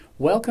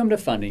Welcome to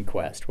Funding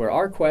Quest, where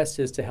our quest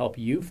is to help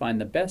you find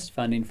the best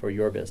funding for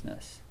your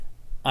business.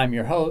 I'm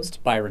your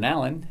host, Byron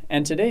Allen,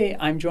 and today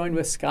I'm joined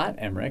with Scott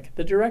Emmerich,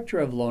 the Director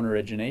of Loan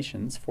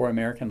Originations for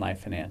American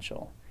Life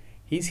Financial.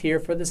 He's here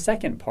for the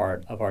second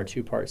part of our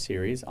two-part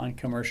series on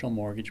commercial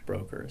mortgage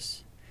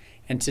brokers.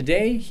 And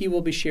today he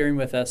will be sharing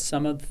with us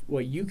some of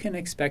what you can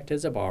expect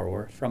as a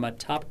borrower from a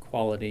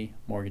top-quality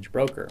mortgage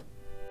broker.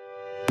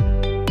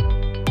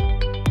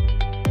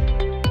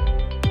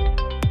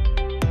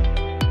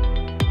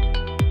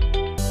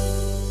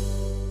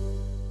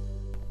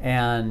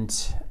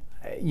 And,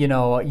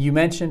 you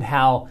mentioned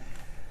how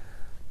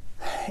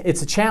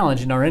it's a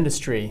challenge in our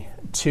industry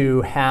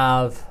to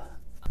have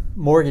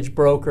mortgage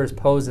brokers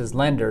pose as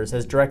lenders,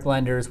 as direct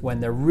lenders, when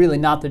they're really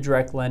not the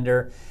direct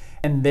lender,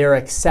 and they're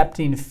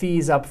accepting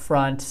fees up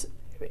front,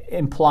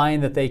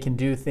 implying that they can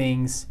do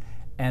things,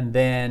 and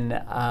then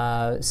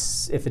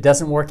if it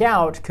doesn't work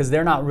out, because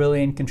they're not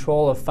really in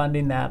control of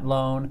funding that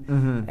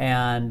loan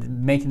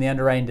and making the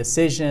underwriting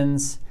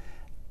decisions.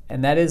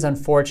 And that is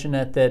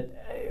unfortunate. That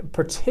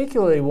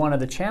particularly one of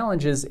the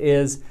challenges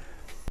is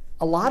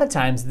a lot of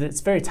times it's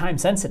very time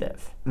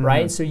sensitive,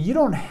 right? So you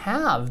don't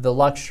have the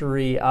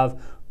luxury of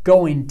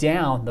going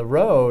down the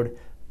road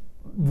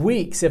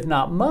weeks, if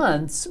not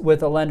months,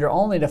 with a lender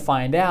only to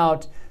find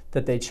out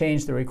that they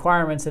changed the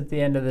requirements at the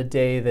end of the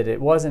day, that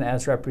it wasn't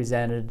as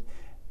represented,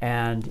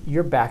 and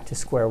you're back to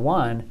square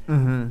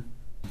one.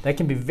 That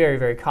can be very,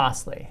 very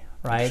costly,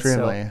 right?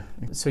 Extremely.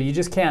 So you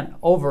just can't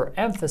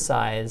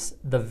overemphasize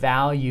the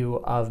value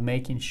of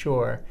making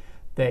sure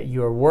that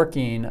you're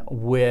working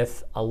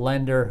with a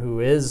lender who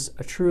is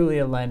truly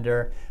a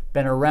lender,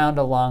 been around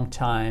a long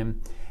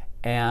time,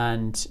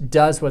 and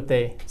does what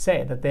they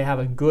say, that they have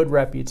a good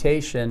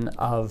reputation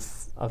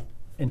of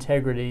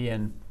integrity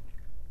and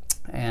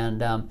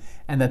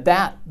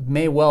that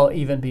may well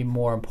even be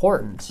more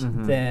important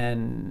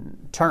than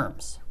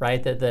terms,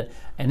 right? That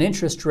an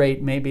interest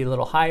rate may be a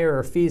little higher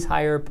or fees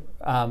higher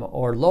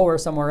or lower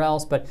somewhere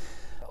else, but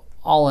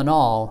all in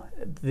all,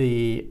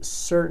 the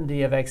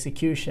certainty of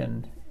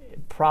execution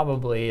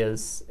probably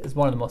is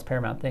one of the most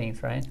paramount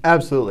things, right?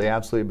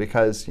 Absolutely,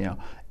 because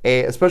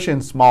especially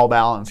in small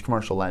balance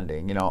commercial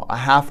lending, a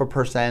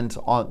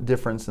 0.5%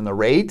 difference in the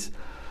rate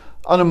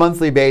on a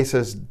monthly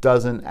basis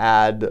doesn't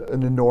add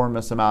an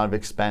enormous amount of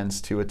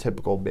expense to a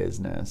typical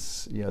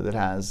business, that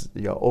has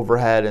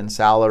overhead and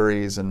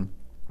salaries and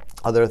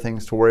other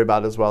things to worry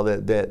about as well.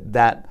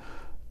 That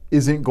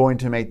isn't going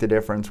to make the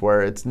difference.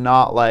 Where it's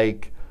not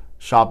like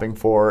shopping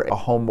for a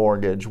home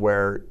mortgage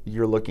where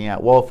you're looking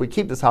at, well, if we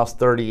keep this house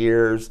 30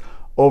 years,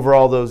 over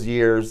all those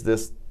years,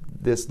 this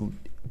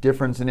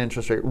difference in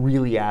interest rate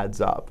really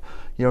adds up.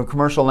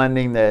 Commercial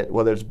lending, that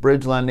whether it's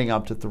bridge lending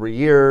up to 3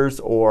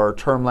 years or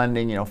term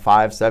lending,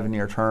 5-7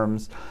 year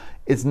terms,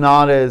 it's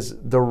not as,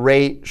 the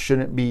rate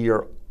shouldn't be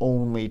your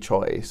only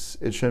choice.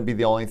 It shouldn't be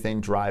the only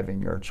thing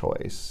driving your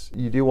choice.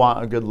 You do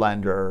want a good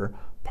lender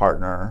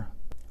partner.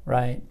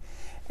 Right.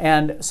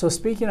 And so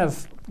speaking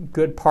of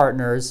good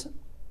partners,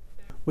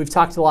 we've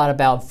talked a lot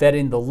about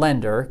vetting the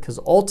lender, because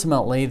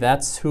ultimately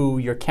that's who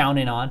you're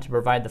counting on to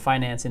provide the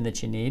financing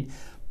that you need.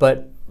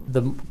 But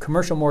the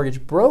commercial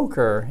mortgage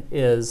broker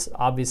is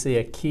obviously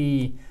a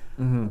key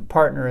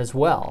partner as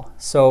well.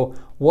 So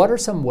what are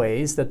some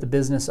ways that the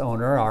business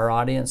owner, our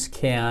audience,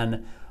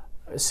 can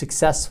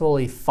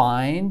successfully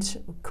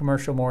find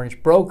commercial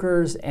mortgage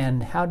brokers,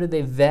 and how do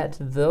they vet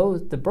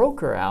the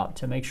broker out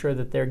to make sure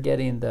that they're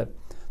getting the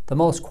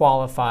most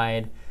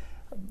qualified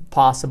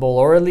possible,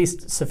 or at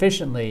least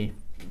sufficiently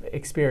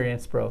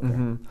experienced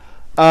broker?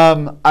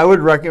 I would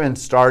recommend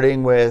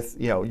starting with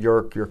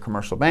your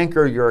commercial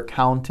banker, your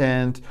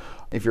accountant.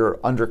 If you're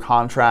under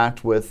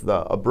contract with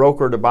a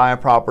broker to buy a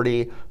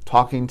property,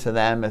 talking to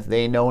them if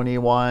they know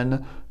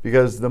anyone,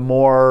 because the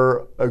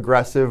more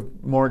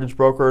aggressive mortgage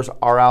brokers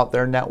are out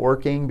there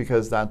networking,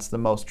 because that's the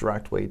most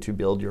direct way to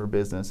build your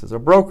business as a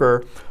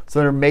broker. So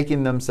they're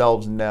making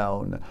themselves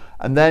known.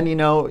 And then,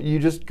 you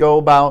just go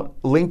about,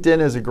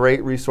 LinkedIn is a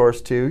great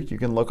resource too. You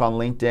can look on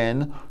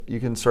LinkedIn. You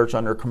can search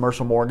under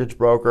commercial mortgage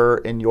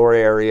broker in your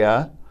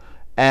area.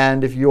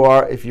 And if you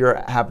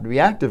happen to be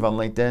active on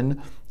LinkedIn,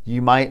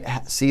 you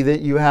might see that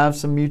you have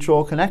some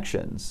mutual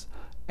connections,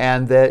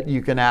 and that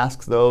you can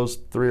ask those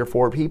 3 or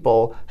 4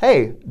 people,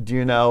 hey, do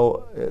you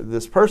know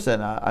this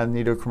person? I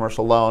need a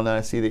commercial loan, and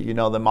I see that you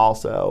know them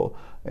also.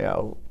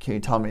 Can you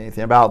tell me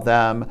anything about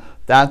them?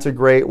 That's a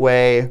great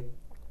way.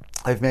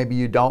 If maybe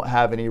you don't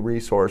have any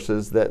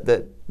resources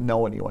that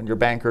know anyone, your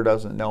banker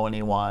doesn't know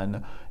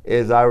anyone,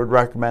 I would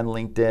recommend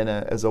LinkedIn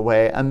as a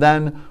way. And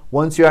then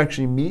once you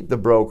actually meet the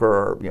broker,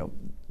 or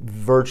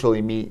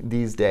virtually meet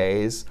these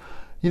days,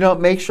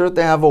 make sure that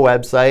they have a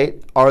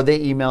website. Are they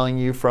emailing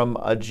you from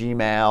a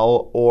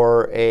Gmail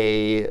or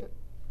a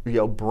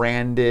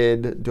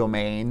branded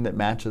domain that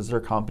matches their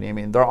company? I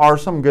mean, there are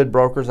some good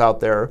brokers out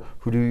there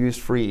who do use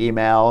free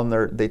email,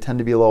 and they tend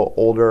to be a little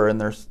older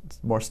and they're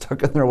more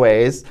stuck in their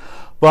ways.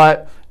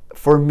 But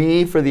for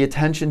me, for the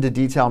attention to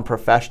detail and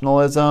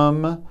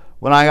professionalism,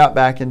 when I got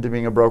back into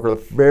being a broker, the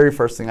very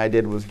first thing I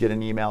did was get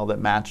an email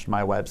that matched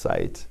my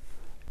website.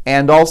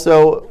 And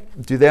also,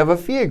 do they have a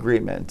fee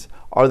agreement?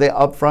 Are they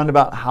upfront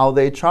about how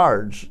they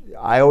charge?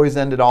 I always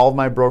ended all of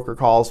my broker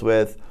calls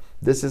with,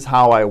 this is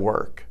how I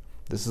work.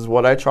 This is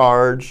what I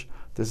charge.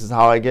 This is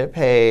how I get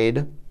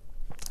paid,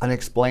 and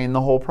explain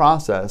the whole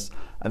process.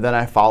 And then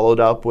I followed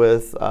up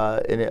with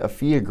a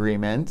fee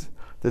agreement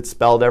that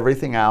spelled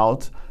everything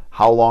out,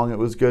 how long it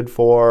was good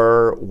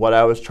for, what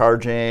I was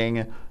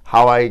charging,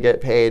 how I get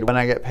paid, when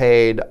I get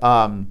paid,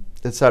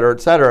 et cetera,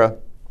 et cetera.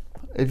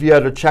 If you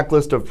had a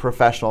checklist of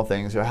professional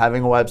things, you're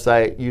having a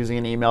website, using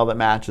an email that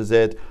matches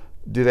it,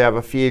 do they have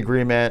a fee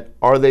agreement?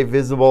 Are they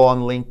visible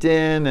on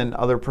LinkedIn and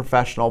other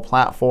professional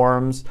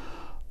platforms?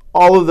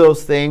 All of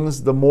those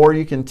things, the more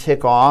you can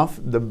tick off,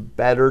 the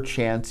better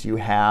chance you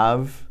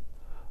have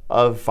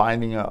of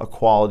finding a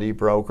quality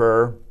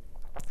broker.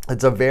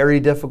 It's a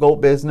very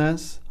difficult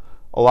business.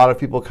 A lot of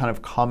people kind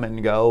of come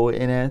and go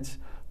in it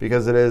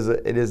because it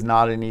is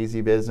not an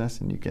easy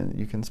business, and you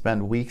can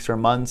spend weeks or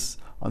months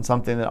on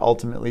something that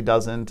ultimately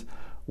doesn't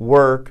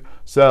work.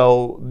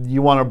 So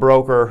you want a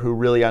broker who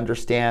really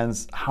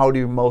understands how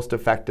to most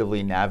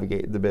effectively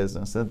navigate the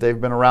business. And if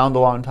they've been around a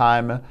long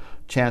time,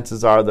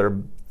 chances are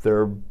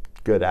they're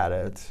good at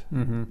it.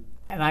 Mm-hmm.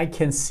 And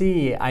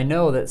I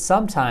know that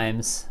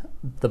sometimes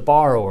the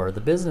borrower,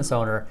 the business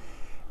owner,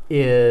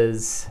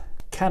 is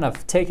kind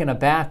of taken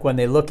aback when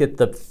they look at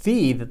the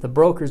fee that the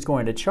broker is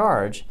going to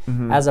charge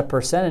as a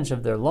percentage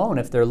of their loan.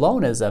 If their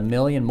loan is a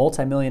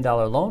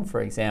multi-million-dollar loan,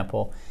 for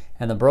example,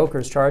 and the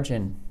broker's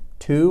charging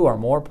 2 or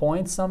more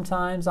points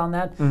sometimes on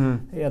that,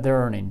 they're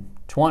earning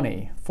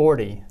 $20,000,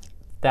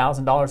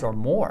 $40,000 or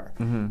more,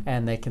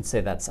 and they can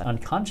say that's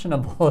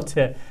unconscionable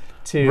to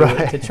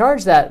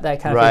charge that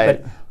kind of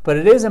fee. But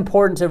it is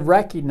important to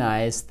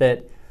recognize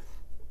that,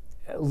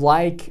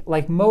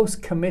 like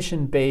most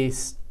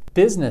commission-based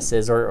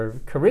businesses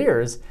or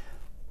careers,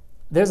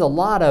 there's a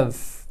lot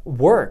of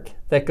work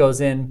that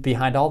goes in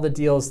behind all the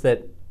deals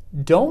that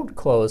don't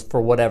close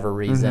for whatever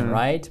reason,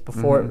 right?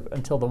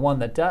 Until the one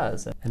that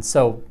does. And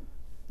so,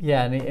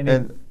 yeah.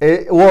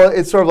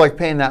 It's sort of like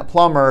paying that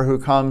plumber who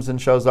comes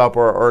and shows up,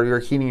 or your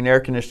heating and air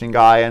conditioning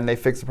guy, and they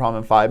fix the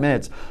problem in 5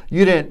 minutes.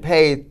 You didn't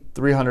pay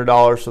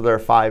 $300 for their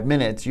 5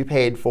 minutes. You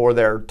paid for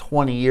their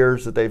 20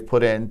 years that they've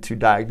put in to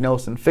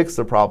diagnose and fix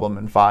the problem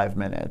in 5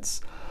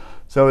 minutes.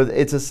 So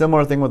it's a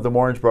similar thing with the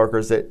mortgage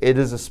brokers, that it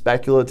is a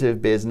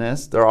speculative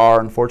business. There are,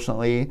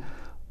 unfortunately,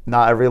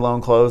 not every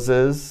loan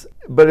closes,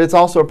 but it's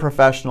also a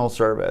professional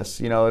service.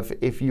 You know,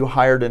 if you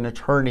hired an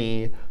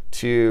attorney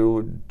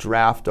to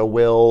draft a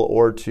will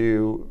or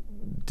to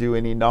do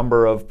any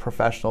number of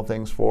professional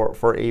things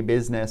for a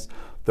business,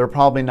 they're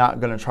probably not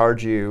going to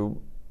charge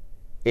you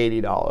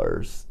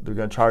 $80. They're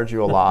going to charge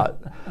you a lot.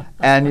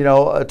 And,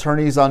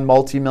 attorneys on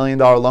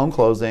multi-million-dollar loan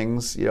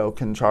closings,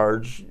 can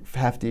charge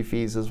hefty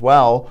fees as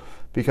well,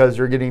 because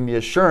you're getting the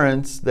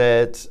assurance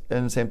that,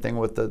 and the same thing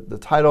with the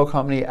title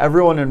company,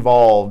 everyone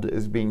involved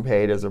is being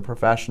paid as a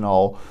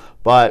professional.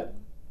 But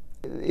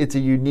it's a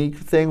unique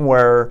thing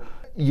where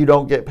you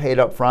don't get paid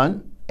up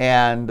front,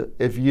 and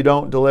if you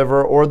don't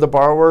deliver, or the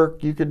borrower,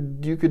 you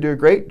could do a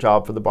great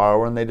job for the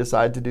borrower and they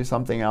decide to do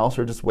something else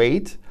or just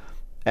wait,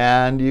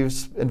 and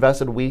you've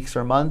invested weeks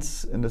or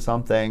months into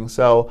something.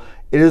 So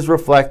it is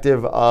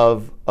reflective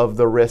of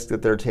the risk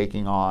that they're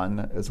taking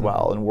on as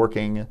well, and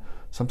working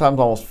sometimes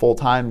almost full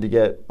time to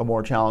get a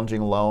more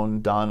challenging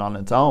loan done on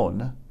its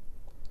own,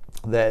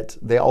 that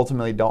they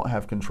ultimately don't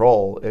have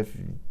control if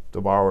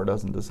the borrower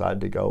doesn't decide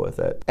to go with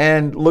it.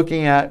 And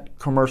looking at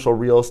commercial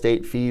real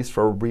estate fees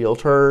for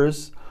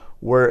realtors,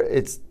 where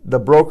the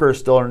broker is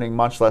still earning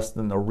much less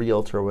than the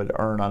realtor would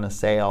earn on a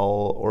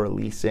sale or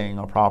leasing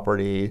a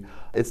property.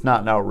 It's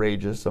not an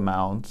outrageous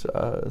amount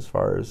as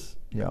far as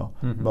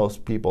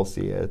most people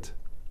see it.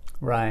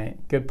 Right.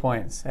 Good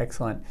points.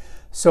 Excellent.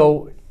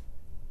 So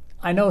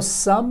I know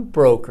some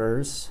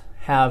brokers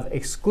have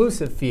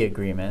exclusive fee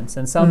agreements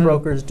and some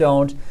brokers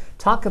don't.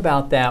 Talk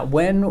about that.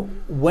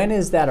 When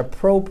is that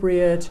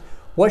appropriate?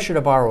 What should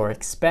a borrower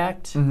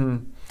expect?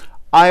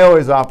 I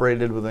always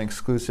operated with an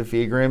exclusive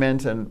fee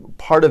agreement, and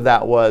part of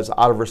that was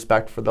out of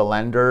respect for the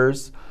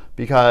lenders,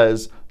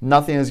 because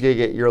nothing is going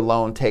to get your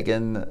loan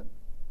taken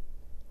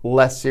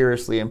less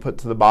seriously and put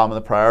to the bottom of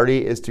the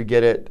priority is to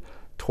get it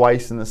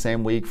twice in the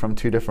same week from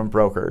 2 different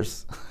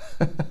brokers.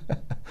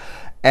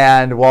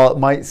 And while it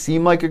might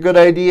seem like a good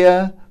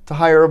idea to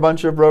hire a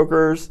bunch of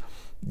brokers,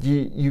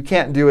 you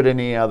can't do it in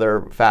any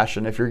other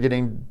fashion. If you're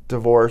getting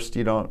divorced,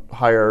 you don't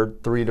hire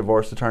 3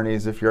 divorce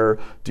attorneys. If you're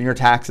doing your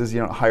taxes, you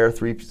don't hire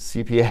 3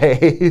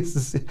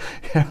 CPAs.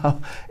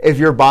 If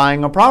you're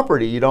buying a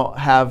property, you don't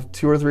have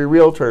 2 or 3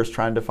 realtors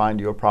trying to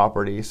find you a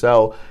property.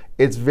 So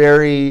it's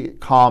very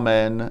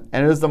common,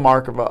 and it is the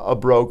mark of a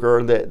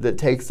broker that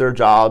takes their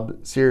job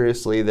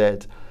seriously,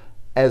 that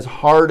as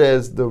hard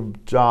as the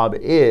job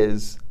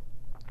is,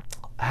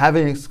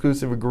 having an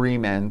exclusive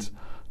agreement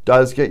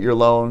does get your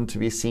loan to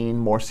be seen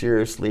more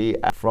seriously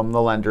from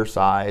the lender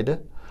side,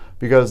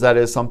 because that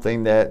is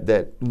something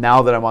that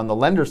now that I'm on the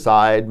lender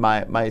side,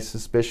 my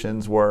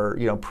suspicions were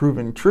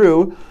proven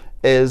true,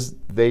 is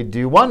they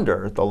do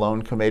wonder. The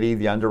loan committee,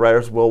 the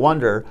underwriters will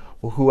wonder,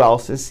 well, who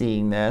else is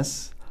seeing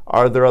this?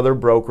 Are there other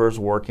brokers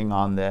working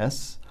on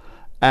this?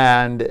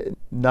 And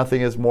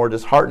nothing is more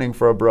disheartening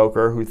for a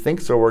broker who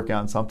thinks they're working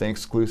on something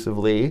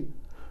exclusively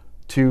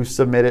to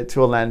submit it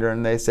to a lender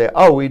and they say,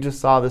 oh, we just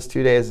saw this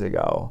 2 days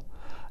ago.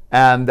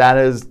 And that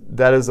is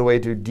the way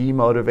to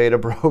demotivate a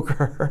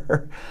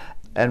broker.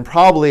 And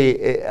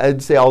probably,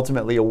 I'd say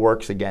ultimately it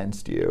works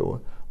against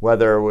you,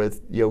 whether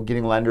with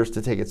getting lenders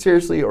to take it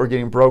seriously or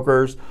getting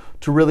brokers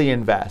to really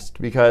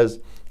invest. Because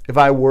if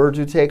I were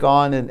to take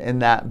on, in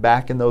that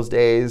back in those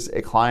days,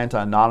 a client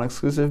on a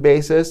non-exclusive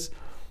basis,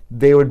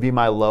 they would be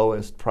my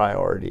lowest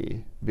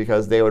priority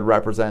because they would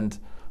represent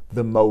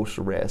the most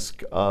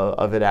risk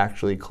of it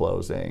actually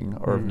closing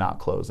or of not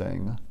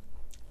closing.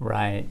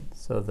 Right.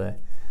 So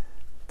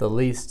the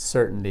least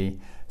certainty.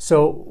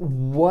 So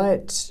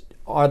what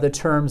are the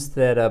terms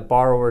that a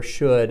borrower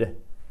should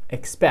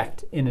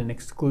expect in an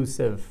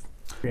exclusive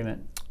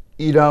agreement?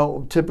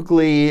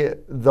 Typically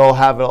they'll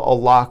have a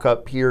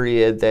lockup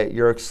period that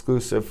you're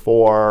exclusive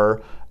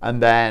for.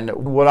 And then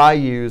what I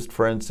used,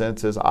 for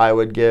instance, is I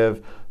would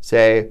give,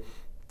 say,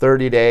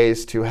 30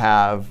 days to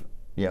have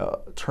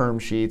term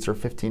sheets or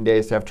 15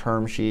 days to have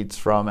term sheets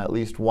from at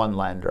least one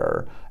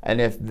lender.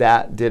 And if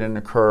that didn't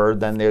occur,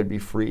 then they would be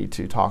free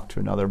to talk to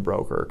another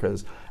broker,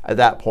 because at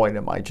that point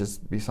it might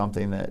just be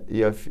something that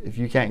if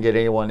you can't get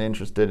anyone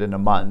interested in a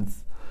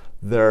month,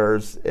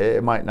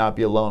 it might not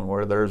be a loan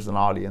where there's an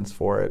audience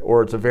for it,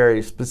 or it's a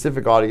very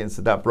specific audience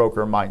that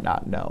broker might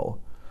not know.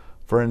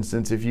 For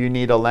instance, if you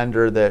need a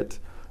lender that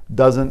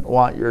doesn't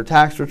want your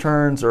tax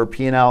returns or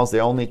P&Ls,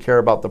 they only care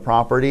about the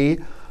property,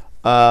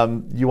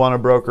 you want a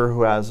broker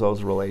who has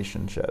those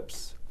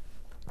relationships.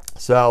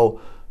 So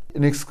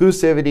an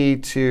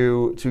exclusivity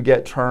to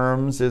get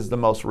terms is the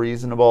most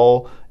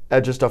reasonable.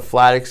 Just a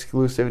flat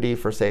exclusivity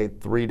for, say,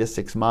 3 to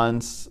 6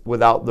 months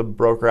without the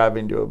broker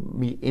having to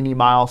meet any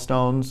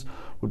milestones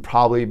would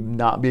probably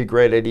not be a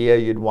great idea.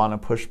 You'd want to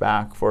push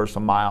back for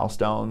some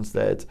milestones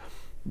that,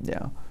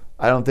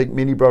 I don't think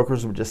many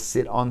brokers would just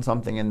sit on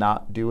something and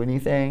not do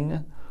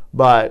anything,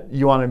 but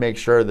you want to make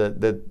sure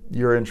that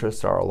your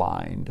interests are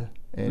aligned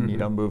and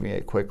moving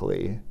it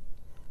quickly.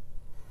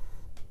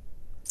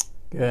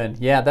 Good.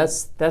 Yeah,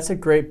 that's a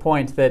great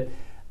point that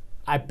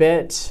I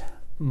bet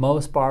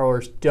most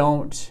borrowers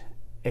don't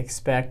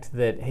expect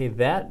that, hey,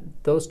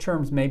 those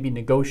terms may be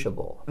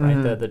negotiable,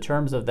 right? The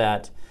terms of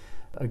that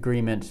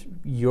agreement,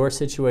 your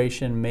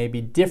situation may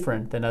be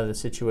different than other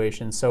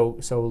situations. So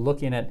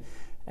looking at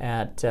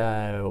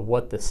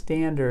what the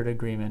standard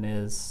agreement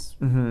is,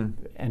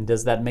 and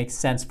does that make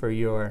sense for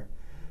your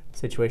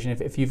situation?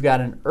 If you've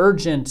got an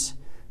urgent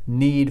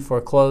need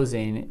for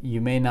closing, you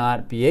may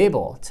not be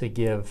able to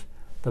give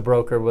the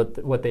broker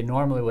what they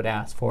normally would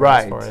ask for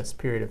as far as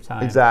period of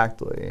time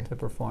to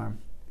perform.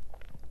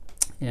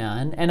 Yeah,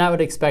 and I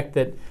would expect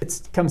that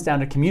it comes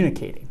down to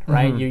communicating,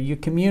 right? You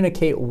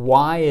communicate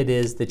why it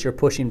is that you're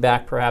pushing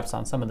back perhaps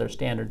on some of their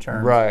standard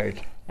terms.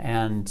 Right.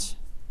 And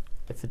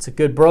if it's a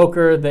good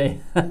broker,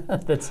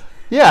 that's...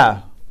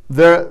 Yeah.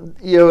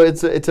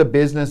 It's a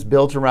business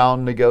built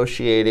around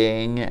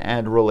negotiating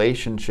and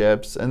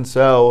relationships. And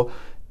so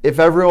if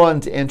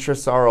everyone's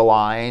interests are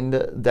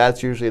aligned,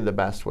 that's usually the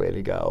best way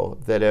to go.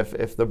 That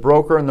if the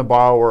broker and the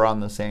borrower are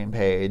on the same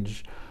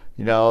page,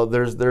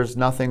 there's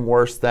nothing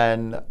worse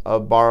than a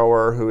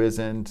borrower who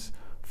isn't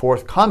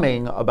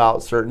forthcoming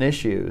about certain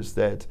issues,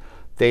 that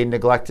they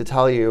neglect to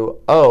tell you,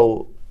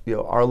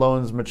 our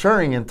loan's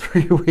maturing in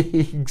 3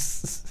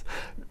 weeks.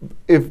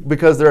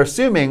 Because they're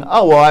assuming,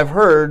 I've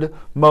heard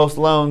most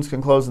loans can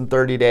close in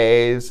 30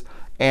 days.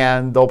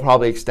 And they'll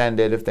probably extend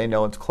it if they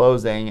know it's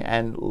closing,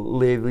 and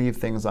leave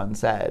things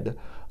unsaid.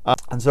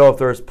 And so if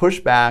there's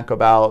pushback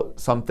about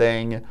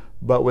something,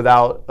 but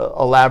without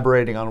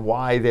elaborating on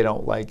why they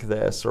don't like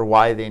this or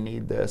why they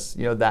need this,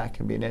 that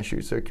can be an issue.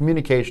 So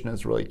communication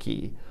is really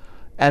key.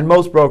 And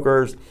most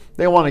brokers,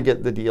 they want to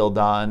get the deal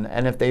done.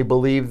 And if they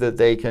believe that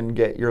they can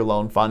get your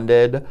loan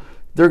funded,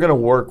 they're going to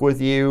work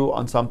with you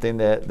on something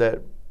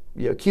that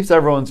keeps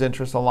everyone's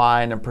interests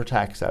aligned and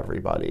protects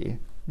everybody.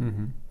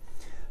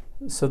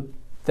 So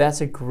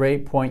that's a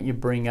great point you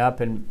bring up,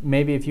 and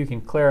maybe if you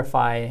can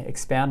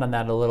expand on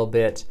that a little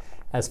bit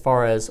as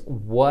far as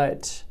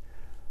what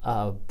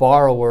a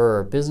borrower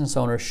or business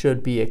owner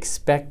should be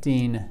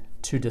expecting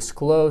to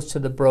disclose to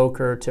the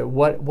broker, to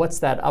what's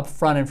that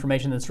upfront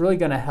information that's really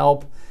going to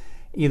help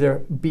either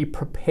be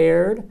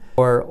prepared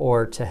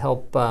or to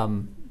help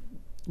the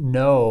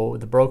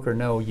broker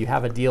know you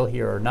have a deal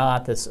here or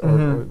not,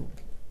 or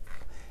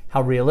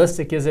how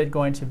realistic is it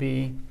going to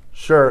be?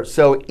 Sure.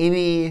 So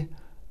any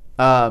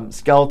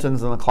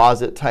skeletons in the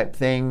closet type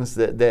things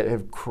that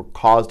have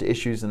caused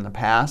issues in the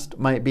past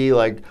might be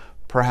like,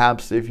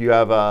 perhaps if you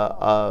have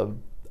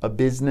a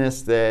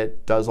business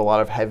that does a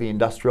lot of heavy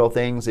industrial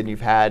things and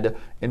you've had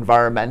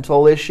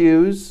environmental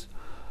issues,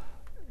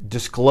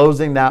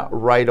 disclosing that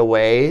right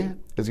away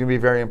is going to be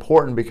very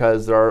important,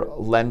 because our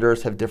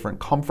lenders have different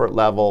comfort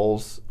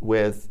levels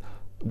with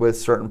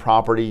certain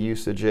property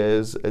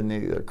usages, and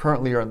either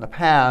currently or in the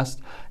past.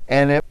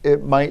 And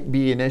it might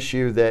be an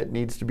issue that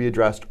needs to be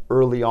addressed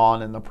early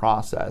on in the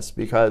process,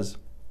 because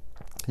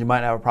you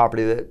might have a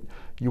property that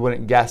you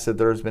wouldn't guess that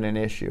there's been an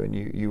issue, and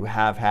you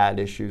have had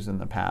issues in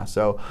the past.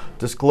 So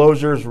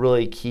disclosure is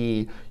really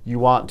key. You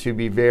want to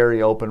be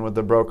very open with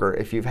the broker.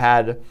 If you've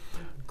had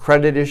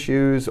credit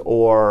issues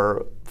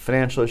or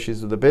financial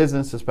issues with the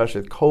business,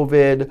 especially with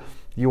COVID,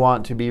 you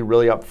want to be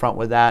really upfront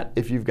with that.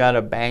 If you've got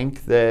a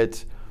bank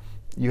that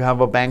you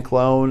have a bank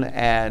loan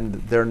and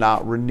they're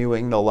not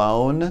renewing the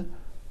loan,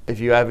 if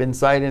you have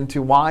insight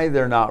into why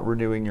they're not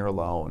renewing your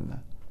loan,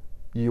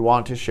 you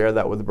want to share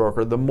that with the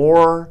broker. The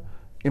more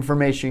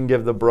information you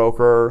give the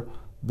broker,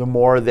 the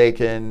more they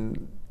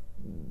can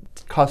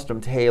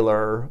custom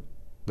tailor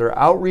their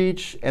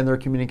outreach and their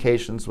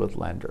communications with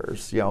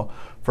lenders.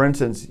 For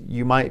instance,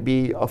 you might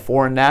be a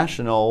foreign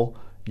national.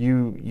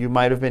 You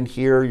might have been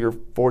here, you're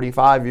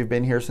 45, you've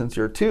been here since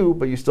you're 2,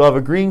 but you still have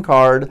a green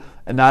card,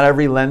 and not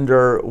every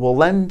lender will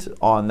lend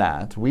on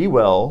that. We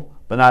will,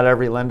 but not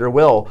every lender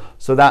will.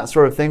 So that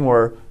sort of thing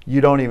where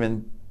you don't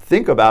even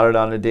think about it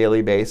on a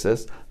daily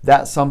basis,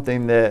 that's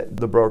something that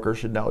the broker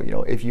should know.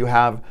 If you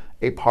have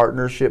a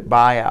partnership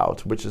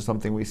buyout, which is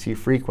something we see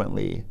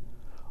frequently,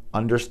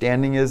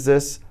 understanding, is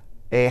this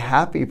a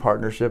happy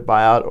partnership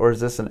buyout or is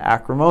this an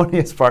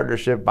acrimonious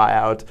partnership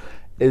buyout,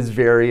 is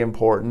very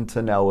important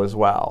to know as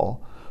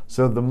well.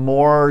 So the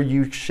more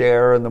you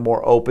share and the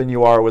more open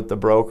you are with the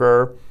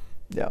broker,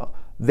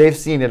 they've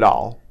seen it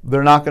all.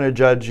 They're not going to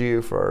judge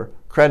you for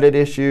credit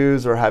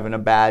issues or having a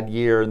bad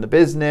year in the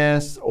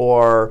business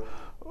or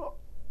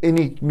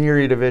any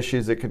myriad of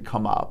issues that could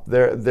come up.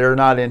 They're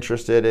not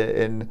interested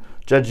in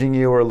judging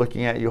you or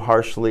looking at you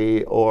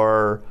harshly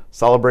or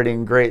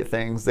celebrating great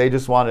things. They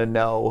just want to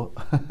know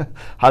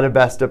how to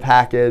best to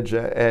package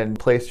and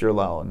place your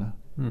loan.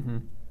 Mm-hmm.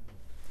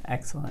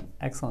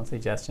 Excellent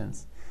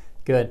suggestions.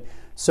 Good.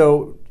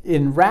 So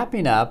in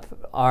wrapping up,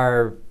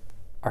 our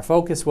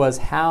focus was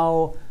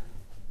how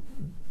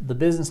the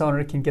business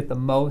owner can get the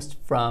most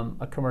from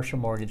a commercial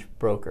mortgage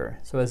broker.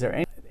 So is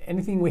there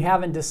anything we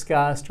haven't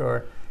discussed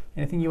or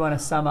anything you want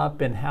to sum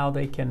up in how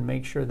they can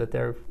make sure that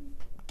they're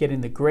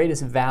getting the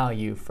greatest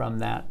value from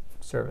that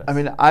service?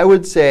 I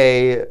would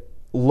say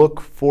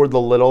look for the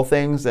little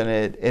things, and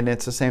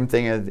it's the same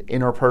thing as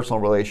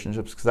interpersonal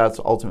relationships, because that's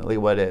ultimately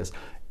what it is.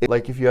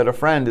 Like if you had a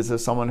friend, is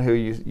this someone who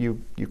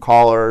you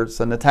call or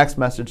send a text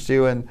message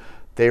to and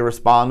they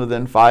respond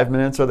within 5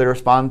 minutes or they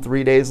respond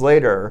 3 days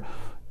later?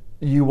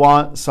 You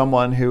want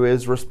someone who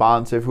is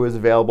responsive, who is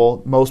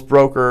available. Most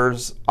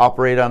brokers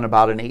operate on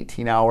about an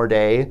 18-hour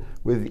day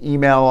with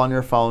email on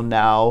your phone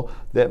now,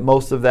 that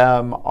most of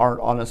them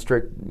aren't on a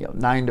strict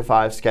 9 to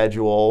 5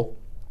 schedule,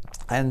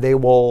 and they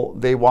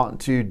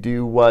want to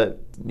do what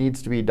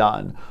needs to be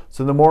done.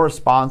 So the more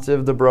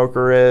responsive the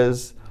broker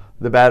is,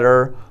 the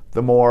better.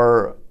 The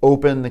more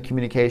open the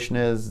communication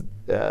is,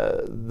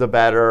 the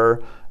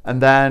better. And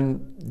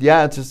then,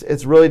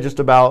 it's really just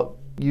about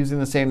using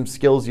the same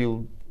skills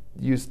you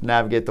use to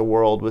navigate the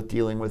world with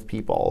dealing with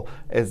people.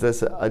 Is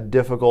this a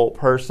difficult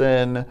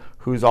person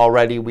who's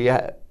already,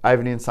 I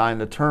haven't even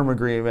signed a term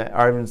agreement, or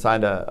I haven't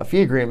signed a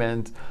fee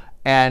agreement,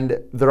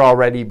 and they're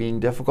already being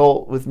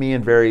difficult with me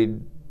and very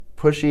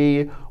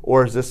pushy?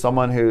 Or is this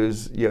someone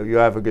who's you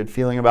have a good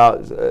feeling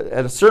about?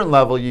 At a certain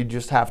level, you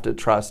just have to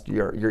trust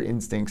your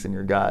instincts and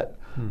your gut.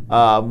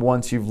 Mm-hmm.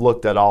 Once you've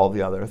looked at all of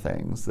the other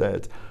things,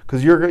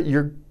 because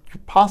you're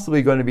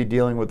possibly going to be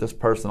dealing with this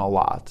person a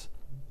lot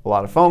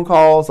of phone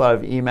calls, a lot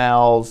of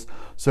emails.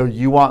 So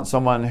you want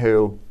someone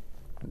who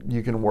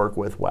you can work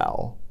with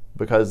well,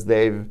 because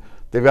they've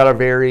got a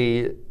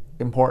very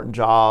important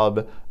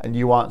job, and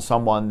you want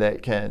someone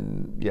that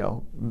can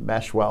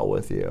mesh well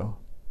with you.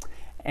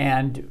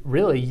 And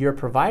really, you're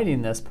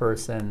providing this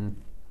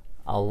person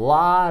a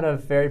lot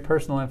of very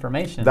personal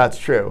information. That's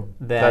true.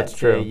 That's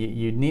true.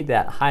 You need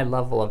that high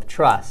level of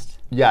trust.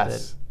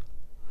 Yes.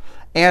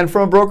 And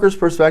from a broker's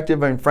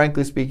perspective,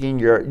 frankly speaking,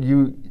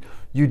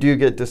 you do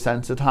get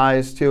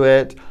desensitized to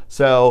it.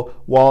 So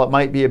while it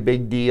might be a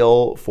big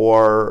deal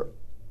for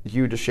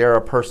you to share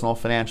a personal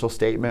financial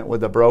statement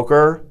with a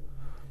broker,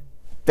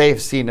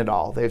 they've seen it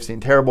all. They've seen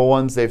terrible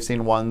ones. They've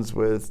seen ones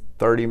with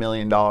 $30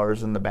 million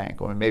in the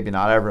bank. Maybe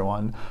not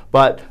everyone,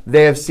 but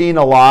they have seen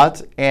a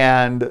lot,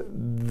 and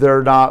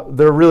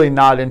they're really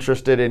not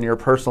interested in your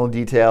personal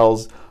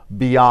details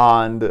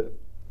beyond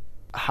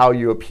how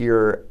you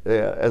appear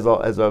as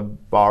a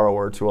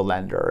borrower to a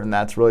lender, and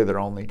that's really their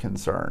only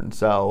concern.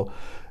 So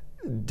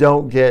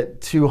don't get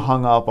too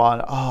hung up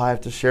on, I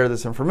have to share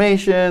this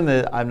information,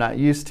 that I'm not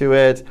used to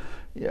it.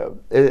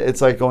 It's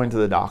like going to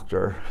the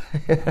doctor.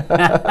 Right.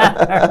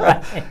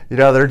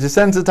 They're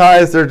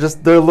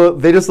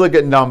desensitized. They just look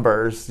at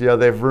numbers.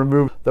 They've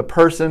removed the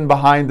person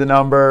behind the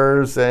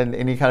numbers and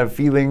any kind of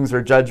feelings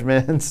or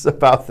judgments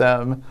about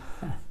them.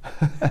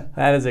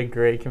 That is a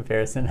great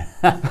comparison.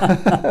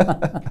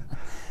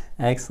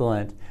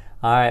 Excellent.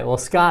 All right. Well,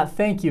 Scott,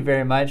 thank you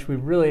very much. We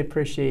really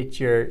appreciate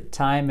your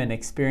time and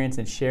experience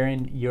and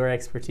sharing your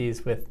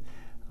expertise with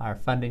our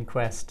Funding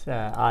Quest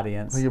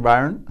audience. Thank you,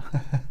 Byron.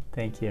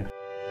 Thank you.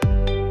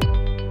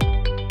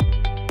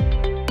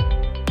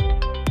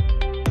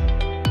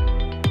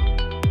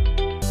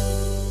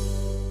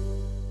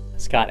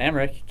 Scott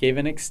Emmerich gave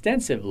an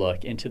extensive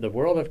look into the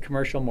world of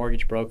commercial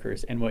mortgage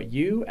brokers and what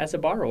you as a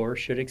borrower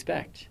should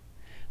expect.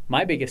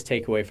 My biggest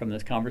takeaway from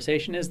this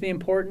conversation is the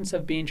importance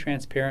of being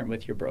transparent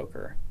with your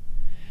broker.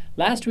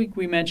 Last week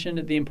we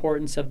mentioned the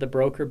importance of the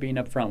broker being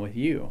upfront with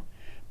you,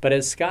 but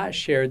as Scott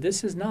shared,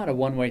 this is not a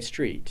one-way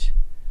street.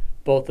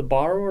 Both the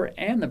borrower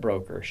and the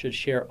broker should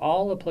share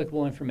all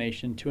applicable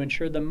information to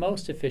ensure the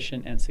most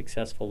efficient and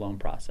successful loan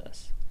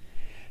process.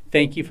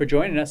 Thank you for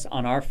joining us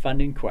on our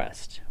funding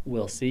quest.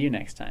 We'll see you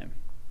next time.